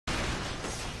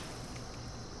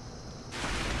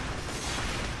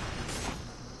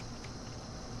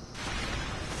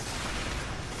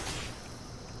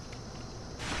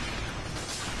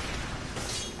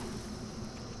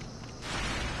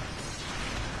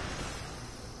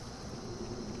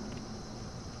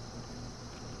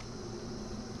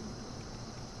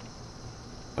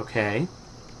Okay.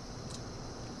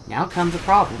 Now comes the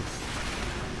problem.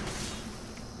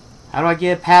 How do I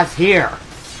get past here?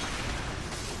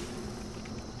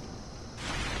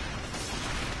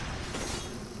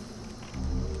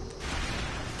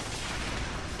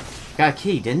 Got a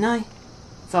key, didn't I?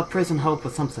 Saw prison hope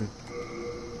with something.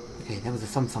 Okay, that was a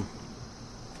some.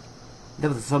 That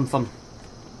was a some.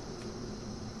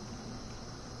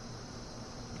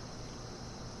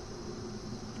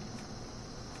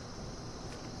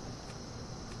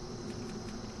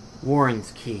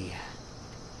 Warren's key.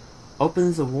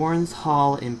 Opens the Warren's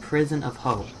Hall in Prison of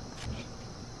Hope.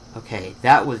 Okay,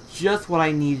 that was just what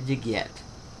I needed to get.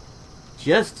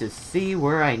 Just to see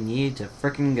where I needed to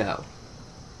frickin' go.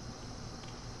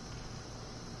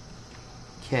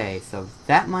 Okay, so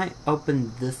that might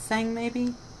open this thing,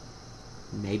 maybe?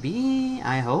 Maybe?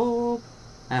 I hope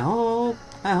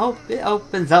it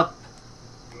opens up.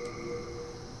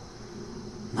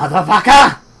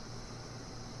 Motherfucker!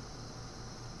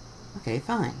 Okay,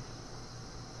 fine.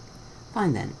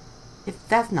 Fine then. If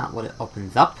that's not what it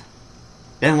opens up,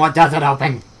 then what does it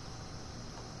open?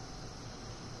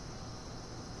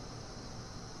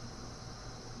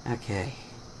 Okay.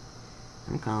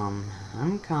 I'm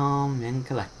calm and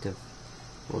collective.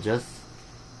 We'll just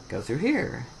go through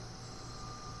here.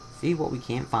 See what we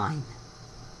can't find.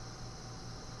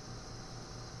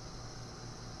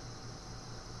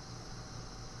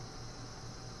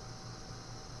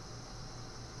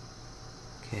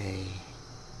 Okay.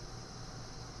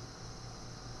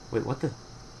 Wait, what the?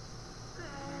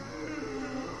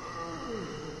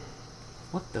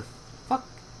 What the fuck?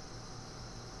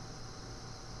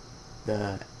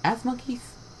 The ass monkeys?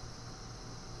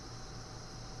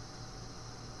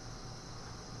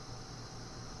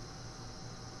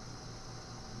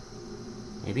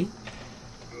 Maybe?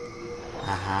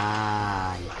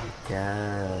 Aha, it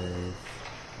does.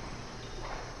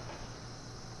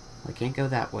 I can't go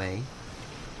that way.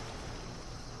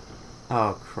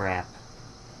 Oh, crap.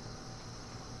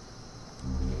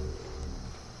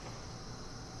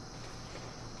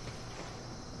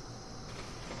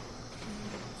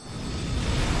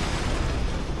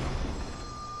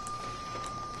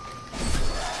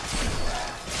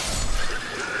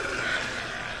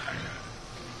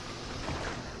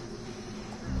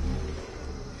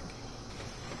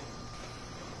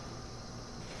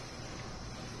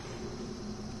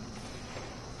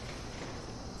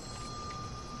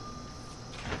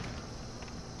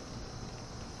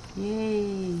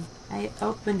 Yay! I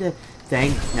opened a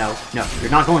thing. No,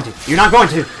 you're not going to. You're not going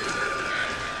to!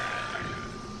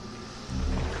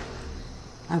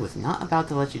 I was not about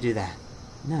to let you do that.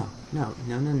 No.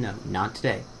 Not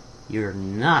today. You're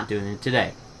not doing it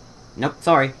today. Nope,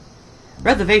 sorry.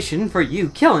 Reservation for you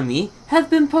killing me has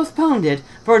been postponed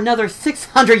for another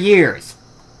 600 years.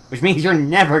 Which means you're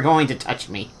never going to touch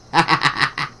me.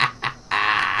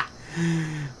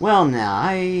 Well,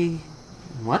 now,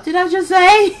 what did I just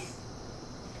say?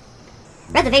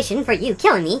 Reservation for you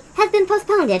killing me has been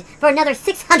postponed for another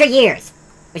 600 years.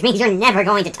 Which means you're never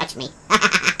going to touch me.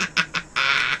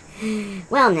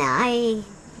 Well, now,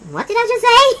 what did I just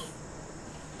say?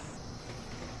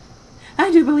 I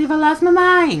do believe I lost my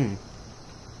mind.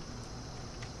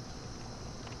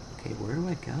 Okay, where do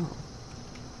I go?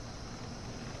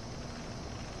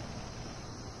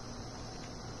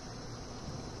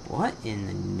 What in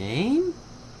the name?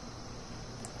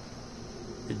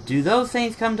 Do those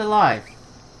things come to life?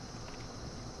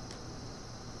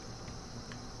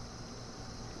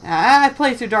 I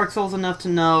played through Dark Souls enough to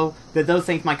know that those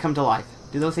things might come to life.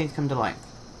 Do those things come to life?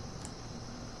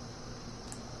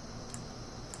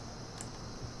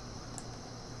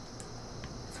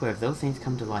 I swear, if those things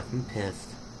come to life, I'm pissed.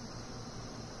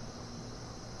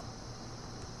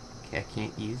 Okay, I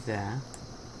can't use that.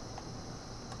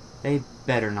 They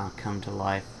better not come to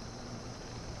life.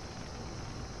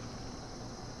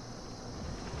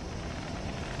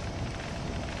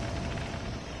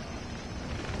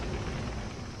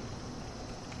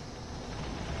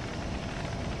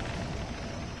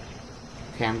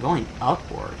 Okay, I'm going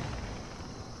upward.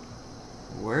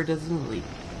 Where does it lead?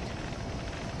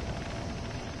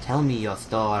 Tell me your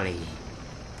story.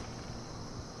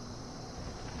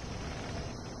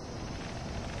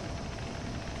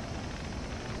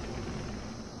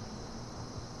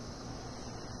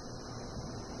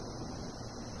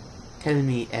 Tell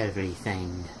me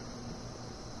everything.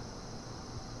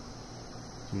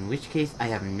 In which case, I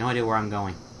have no idea where I'm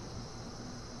going.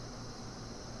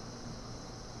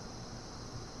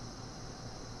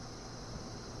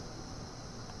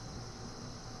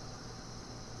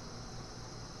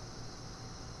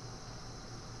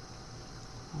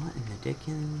 What in the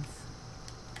dickens?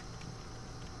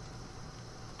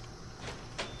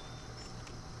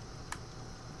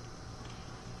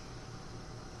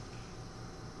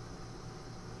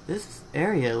 This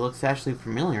area looks actually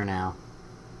familiar now.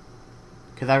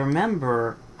 Because I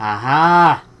remember...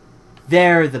 Aha!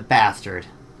 There's the bastard.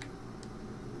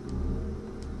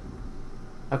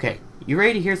 Okay, you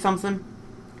ready to hear something?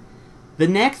 The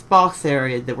next boss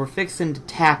area that we're fixing to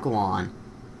tackle on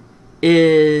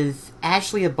is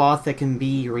actually a boss that can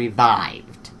be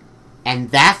revived.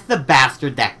 And that's the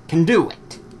bastard that can do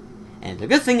it. And it's a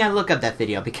good thing I looked up that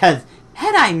video, because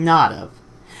had I not have,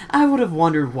 I would have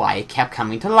wondered why it kept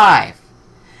coming to life.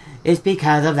 It's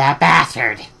because of that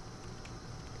bastard.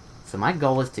 So my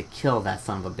goal is to kill that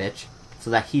son of a bitch,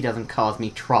 so that he doesn't cause me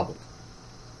trouble.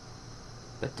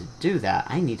 But to do that,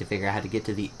 I need to figure out how to get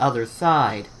to the other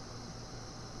side.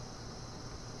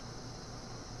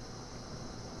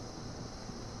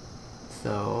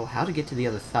 So, how to get to the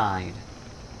other side?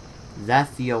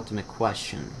 That's the ultimate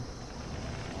question.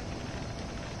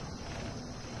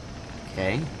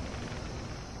 Okay.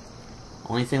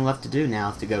 Only thing left to do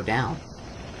now is to go down.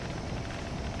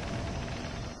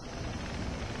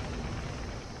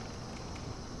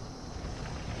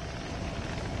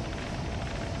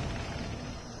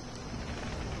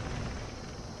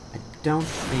 I don't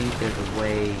think there's a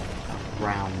way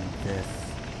around this.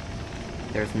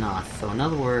 There's not. So in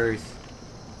other words,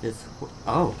 this...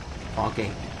 Oh,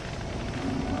 okay.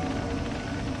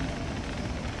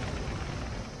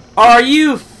 Are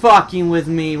you fucking with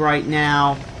me right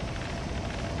now?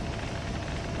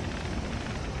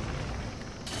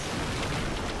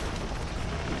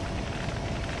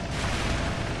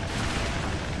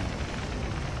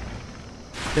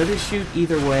 Does it shoot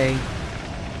either way?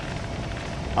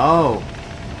 Oh.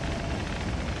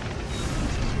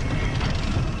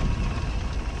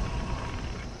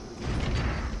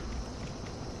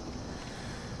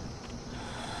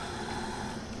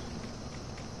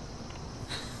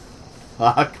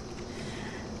 Fuck.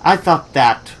 I thought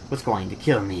that was going to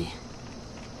kill me.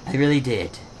 I really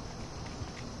did.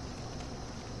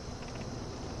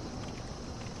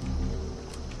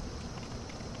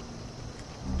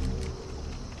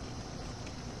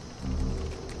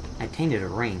 I tainted a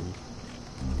ring.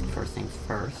 First things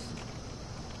first.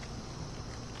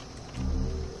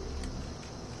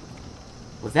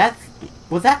 Was that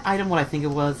item what I think it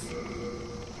was?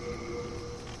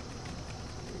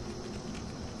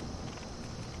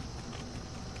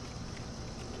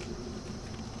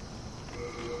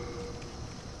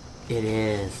 It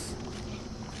is.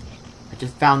 I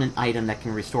just found an item that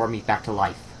can restore me back to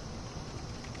life.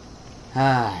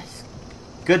 Ah, it's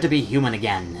good to be human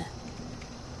again.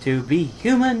 To be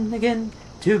human again.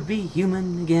 To be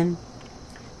human again.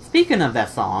 Speaking of that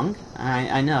song,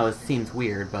 I know it seems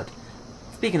weird, but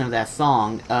speaking of that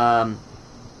song,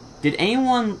 did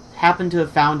anyone happen to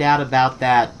have found out about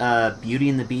that Beauty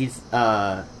and the Beast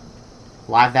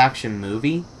live-action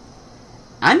movie?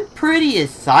 I'm pretty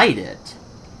excited.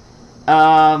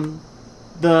 The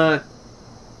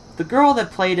girl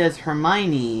that played as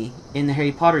Hermione in the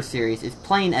Harry Potter series is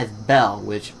playing as Belle,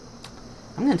 which,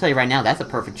 I'm gonna tell you right now, that's a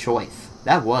perfect choice.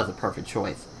 That was a perfect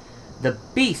choice. The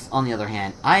Beast, on the other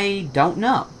hand, I don't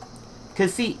know.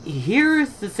 Because, see,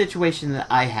 here's the situation that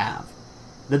I have.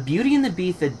 The Beauty and the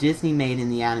Beast that Disney made in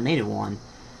the animated one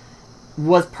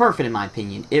was perfect, in my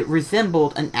opinion. It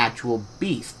resembled an actual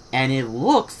beast, and it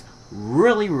looks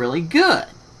really, really good.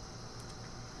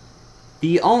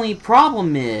 The only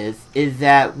problem is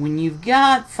that when you've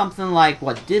got something like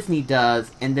what Disney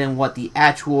does, and then what the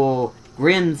actual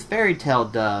Grimm's fairy tale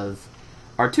does,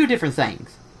 are two different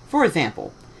things. For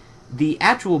example, the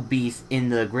actual beast in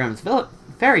the Grimm's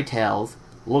fairy tales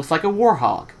looks like a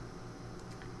warthog.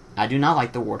 I do not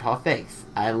like the warthog face.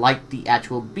 I like the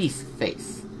actual beast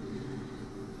face.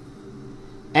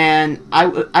 And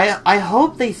I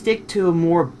hope they stick to a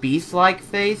more beast-like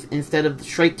face instead of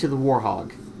straight to the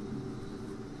warthog.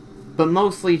 But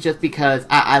mostly just because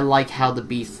I like how the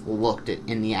beast looked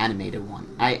in the animated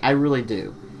one. I really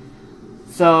do.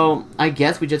 So, I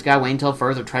guess we just gotta wait until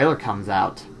further trailer comes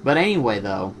out. But anyway,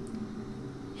 though,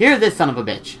 hear this son of a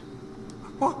bitch.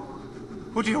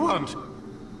 What do you want?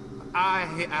 I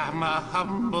am a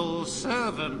humble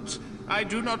servant. I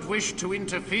do not wish to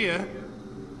interfere.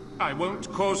 I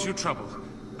won't cause you trouble.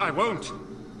 I won't.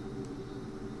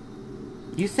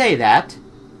 You say that,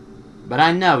 but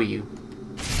I know you.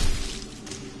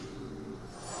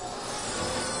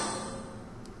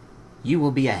 You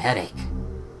will be a headache.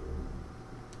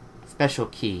 Special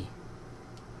key.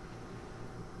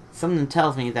 Something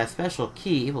tells me that special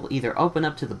key will either open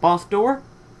up to the boss door,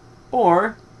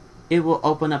 or it will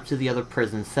open up to the other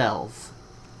prison cells.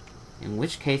 In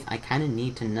which case, I kinda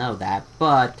need to know that,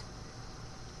 but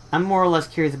I'm more or less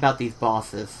curious about these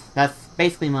bosses. That's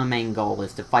basically my main goal,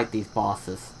 is to fight these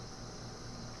bosses.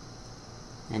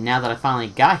 And now that I finally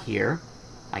got here,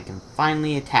 I can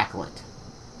finally tackle it.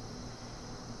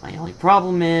 My only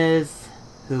problem is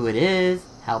who it is,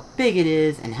 how big it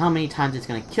is, and how many times it's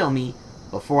gonna kill me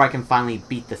before I can finally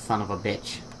beat the son of a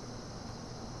bitch.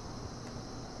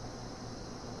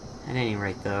 At any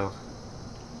rate, though,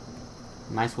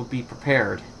 might as well be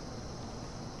prepared.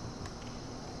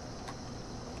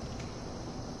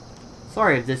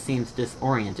 Sorry if this seems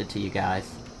disoriented to you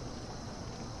guys.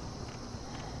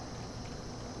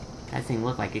 That thing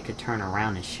looked like it could turn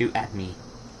around and shoot at me.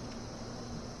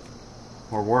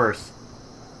 Or worse.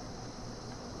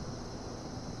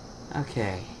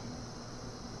 Okay.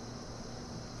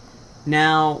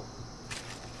 Now...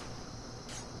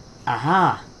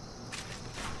 Aha!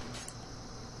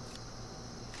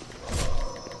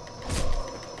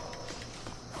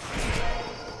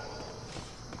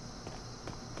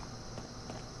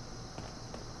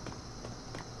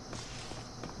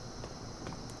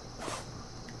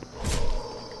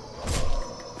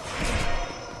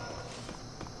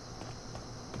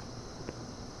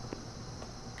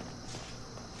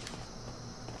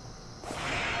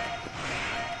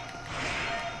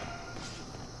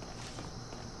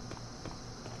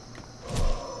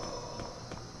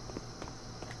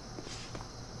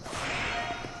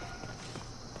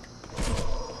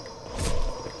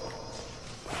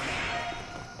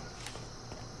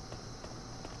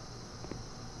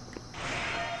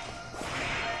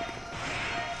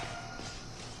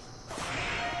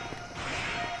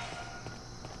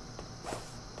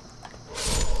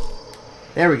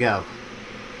 There we go.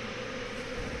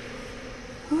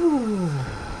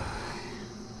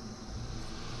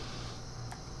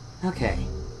 Okay.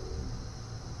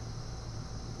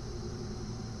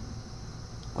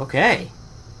 Okay.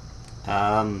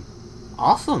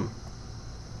 Awesome.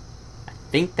 I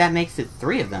think that makes it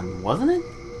 3 of them, wasn't it?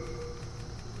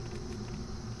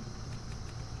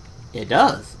 It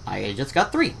does. I just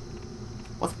got 3.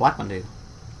 What's black one do?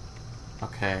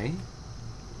 Okay.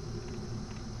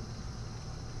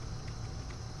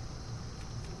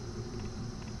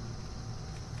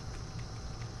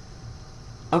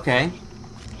 Okay.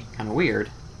 Kinda weird.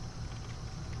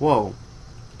 Whoa.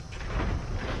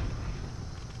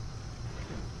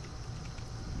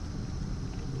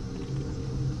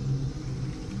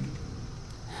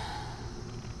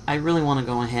 I really want to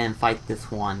go ahead and fight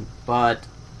this one, but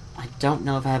I don't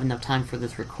know if I have enough time for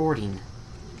this recording.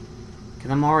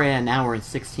 Because I'm already at 1 hour and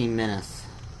 16 minutes.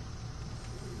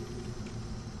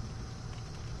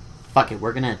 Fuck it,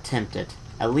 we're gonna attempt it.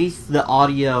 At least the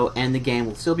audio and the game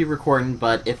will still be recording,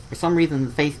 but if for some reason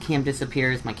the face cam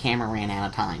disappears, my camera ran out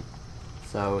of time.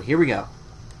 So, here we go.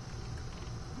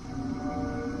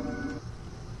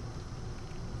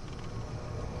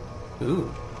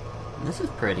 Ooh, this is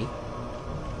pretty.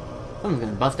 Someone's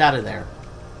gonna bust out of there.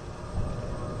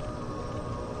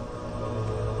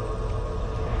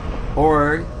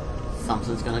 Or,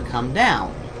 something's gonna come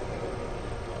down.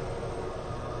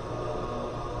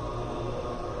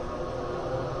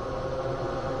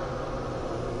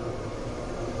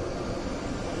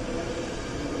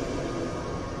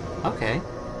 Okay.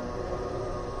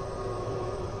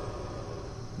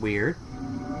 Weird.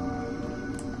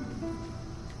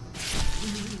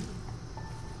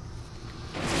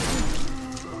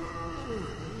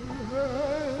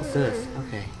 What's this?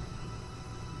 Okay.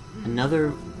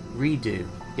 Another redo.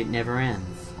 It never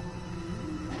ends.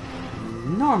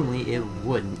 Normally it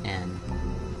wouldn't end.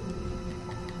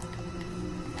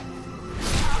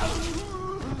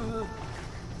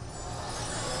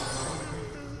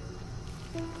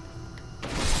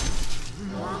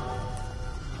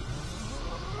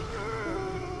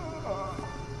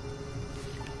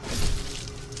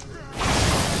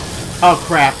 Oh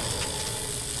crap.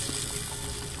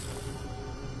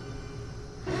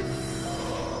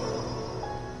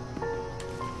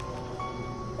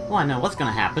 Well, I know what's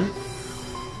gonna happen.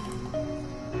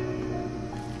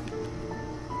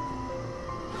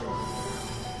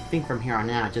 I think from here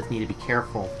on out I just need to be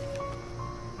careful.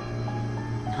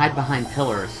 And hide behind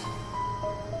pillars.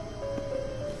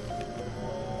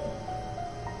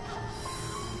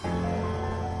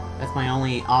 That's my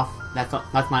only off...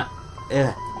 That's my...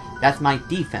 Ugh. That's my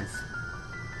defense.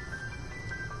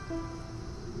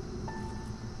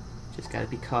 Just gotta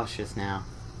be cautious now.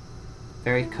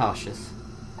 Very cautious.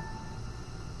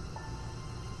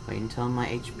 Wait until my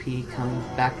HP comes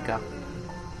back up.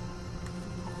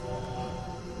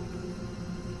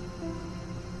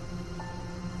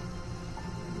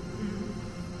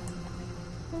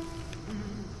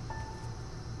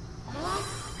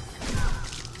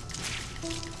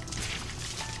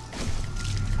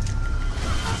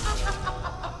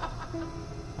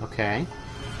 Okay.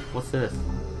 What's this?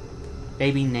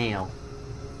 baby nail.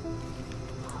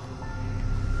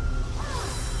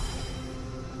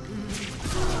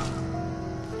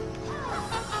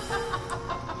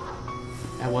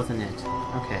 That wasn't it.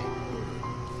 Okay.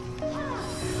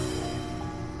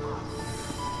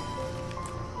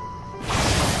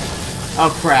 Oh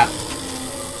crap.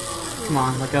 Come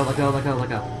on, let go, let go, let go, let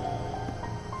go.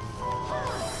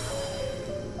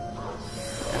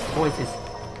 That's voices.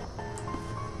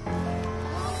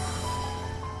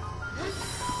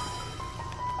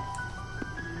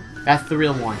 That's the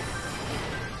real one.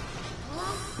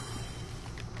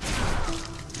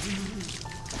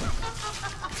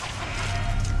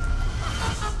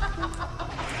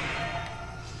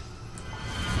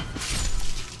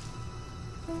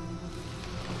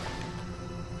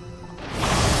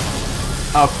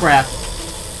 Oh crap.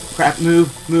 Crap,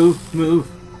 move, move,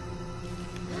 move.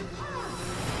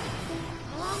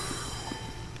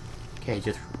 Okay,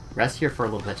 just rest here for a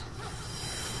little bit.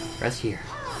 Rest here.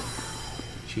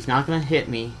 She's not gonna hit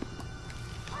me.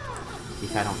 At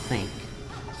least I don't think.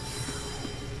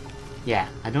 Yeah,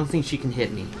 I don't think she can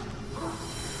hit me.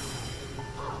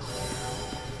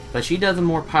 But she does a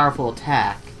more powerful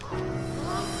attack.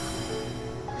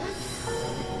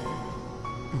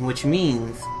 Which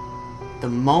means, the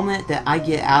moment that I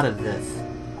get out of this,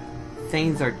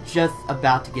 things are just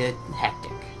about to get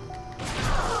hectic.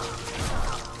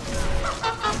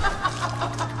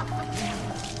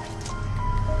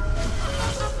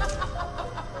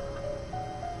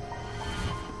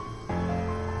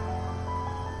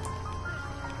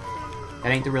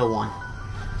 That ain't the real one.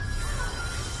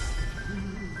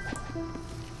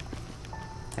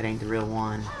 That ain't the real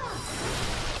one.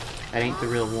 That ain't the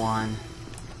real one.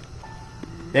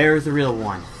 There's the real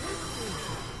one.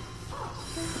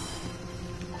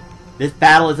 This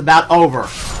battle is about over.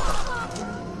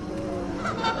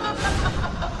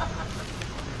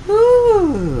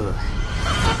 Woo.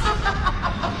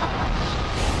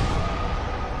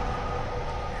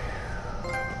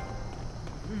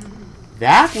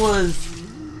 That was...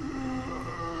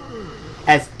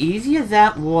 as easy as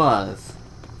that was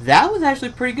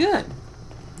actually pretty good.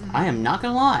 I am not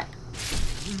gonna lie.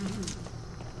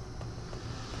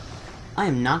 I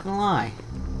am not gonna lie.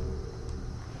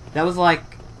 That was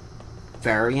like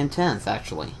very intense,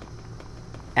 actually.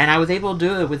 And I was able to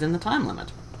do it within the time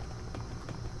limit.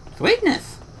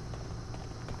 Sweetness!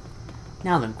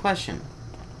 Now then, question.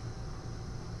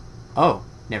 Oh,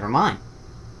 never mind.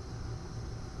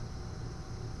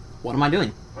 What am I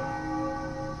doing?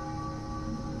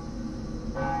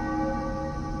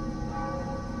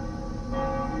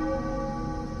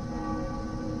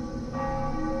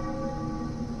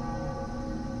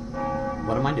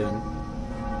 What am I doing?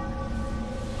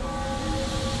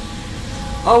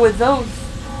 Oh, it's those...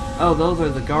 oh, those are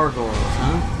the gargoyles,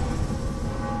 huh?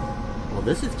 Well,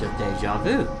 this is just deja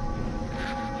vu.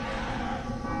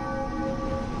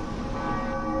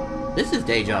 This is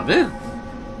deja vu.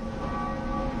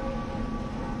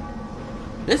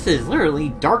 This is literally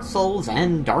Dark Souls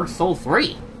and Dark Souls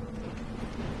 3.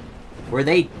 Where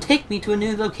they take me to a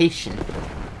new location.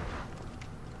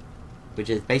 Which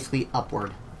is basically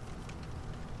upward.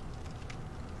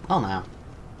 Oh no.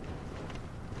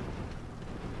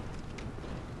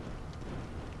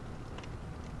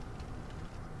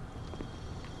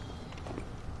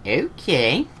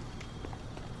 Okay.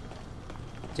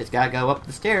 Just gotta go up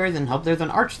the stairs and hope there's an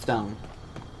archstone.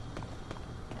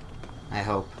 I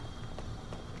hope.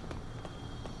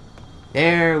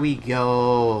 There we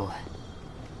go.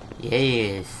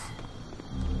 Yes.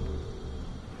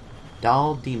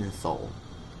 Doll Demon Soul.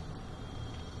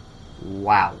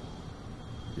 Wow.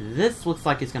 This looks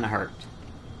like it's gonna hurt.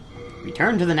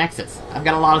 Return to the Nexus. I've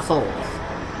got a lot of souls.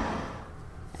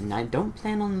 And I don't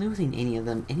plan on losing any of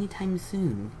them anytime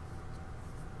soon.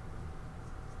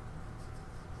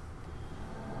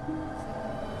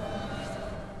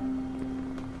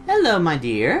 Hello, my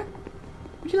dear.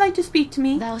 Would you like to speak to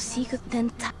me? Thou seekest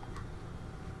then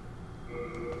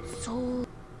soul.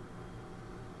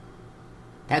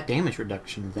 That damage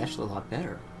reduction is actually a lot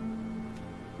better.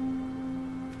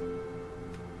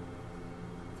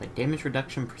 Like damage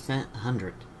reduction percent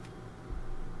 100.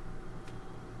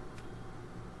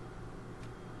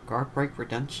 Guard break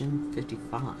reduction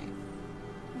 55.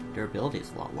 Durability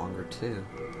is a lot longer too.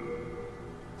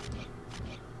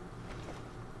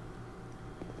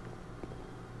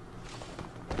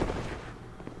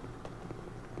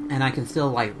 And I can still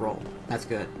light roll. That's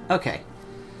good. Okay.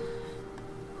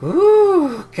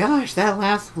 Ooh, gosh, that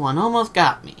last one almost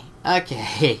got me.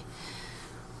 Okay.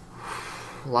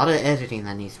 A lot of editing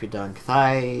that needs to be done, because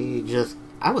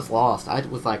I was lost. I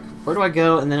was like, where do I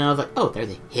go? And then I was like, oh,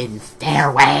 there's a hidden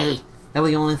stairway! That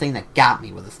was the only thing that got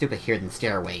me, was the stupid hidden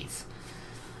stairways.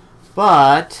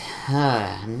 But,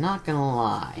 I'm not gonna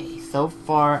lie. So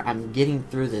far, I'm getting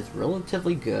through this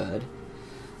relatively good.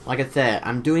 Like I said,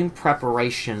 I'm doing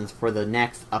preparations for the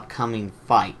next upcoming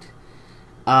fight.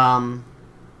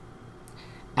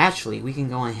 Actually, we can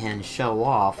go ahead and show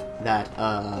off that,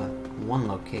 one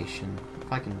location.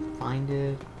 If I can find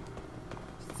it.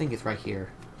 I think it's right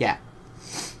here. Yeah.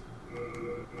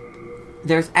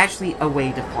 There's actually a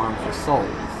way to farm for souls.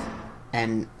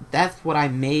 And that's what I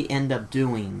may end up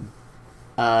doing,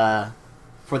 for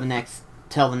the next,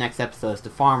 till the next episode, is to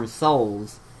farm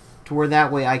souls, to where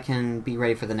that way I can be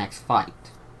ready for the next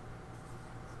fight.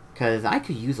 Because I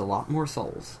could use a lot more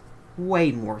souls.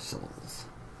 Way more souls.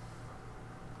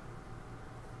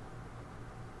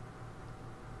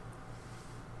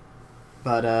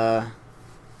 But,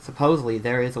 supposedly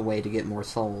there is a way to get more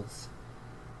souls.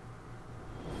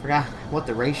 Forgot what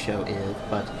the ratio is,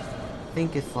 but I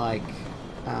think it's like,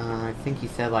 I think he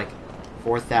said like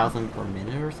 4,000 per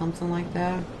minute or something like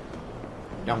that.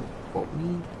 Don't quote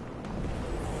me.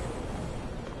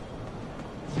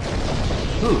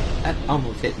 Ooh, that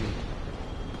almost hit me.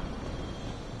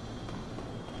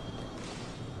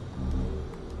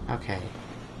 Okay.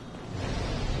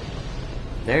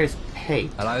 There's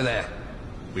Pate. Hello there.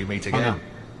 We meet again. Oh, no.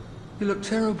 You look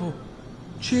terrible.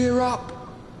 Cheer up.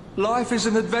 Life is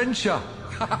an adventure.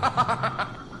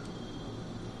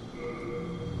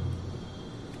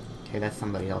 Okay, that's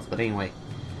somebody else. But anyway,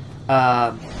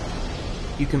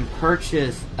 you can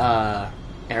purchase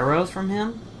arrows from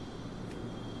him,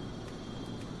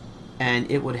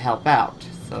 and it would help out.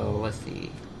 So let's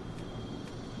see.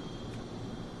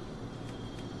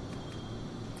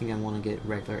 I think I want to get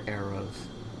regular arrows.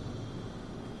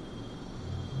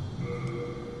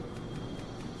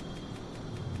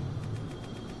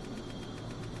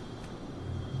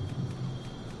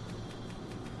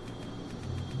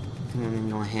 I'm going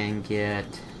to go ahead and get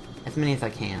as many as I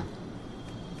can.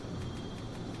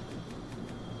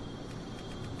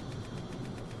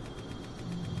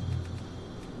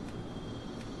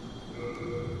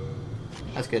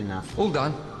 That's good enough. All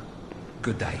done.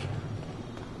 Good day.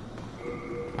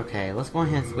 Okay, let's go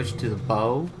ahead and switch to the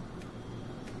bow.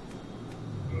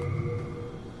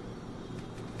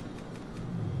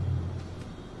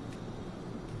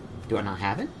 Do I not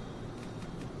have it?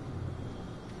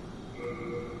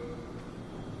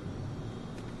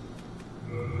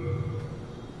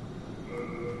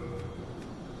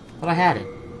 But I had it.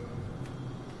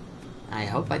 I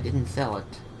hope I didn't sell it.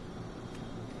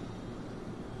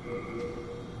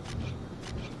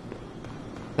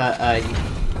 But, you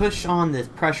push on this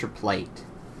pressure plate.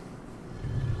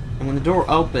 And when the door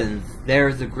opens,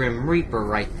 there's a Grim Reaper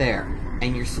right there.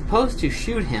 And you're supposed to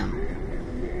shoot him.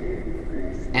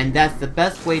 And that's the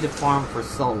best way to farm for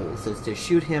souls, is to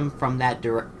shoot him from that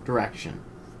direction.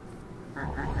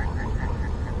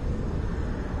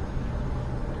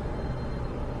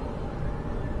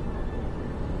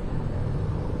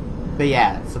 But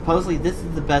yeah, supposedly this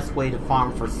is the best way to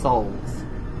farm for souls,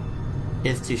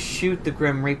 is to shoot the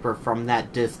Grim Reaper from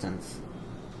that distance.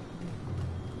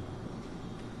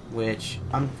 Which,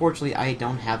 unfortunately, I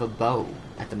don't have a bow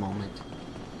at the moment.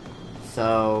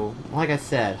 So, like I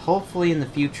said, hopefully in the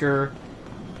future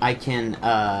I can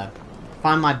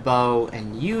find my bow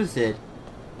and use it,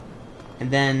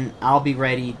 and then I'll be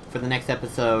ready for the next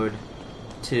episode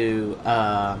to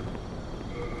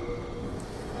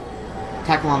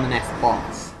tackle on the next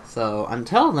boss. So,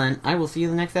 until then, I will see you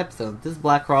in the next episode. This is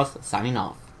Black Cross, signing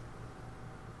off.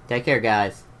 Take care,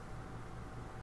 guys.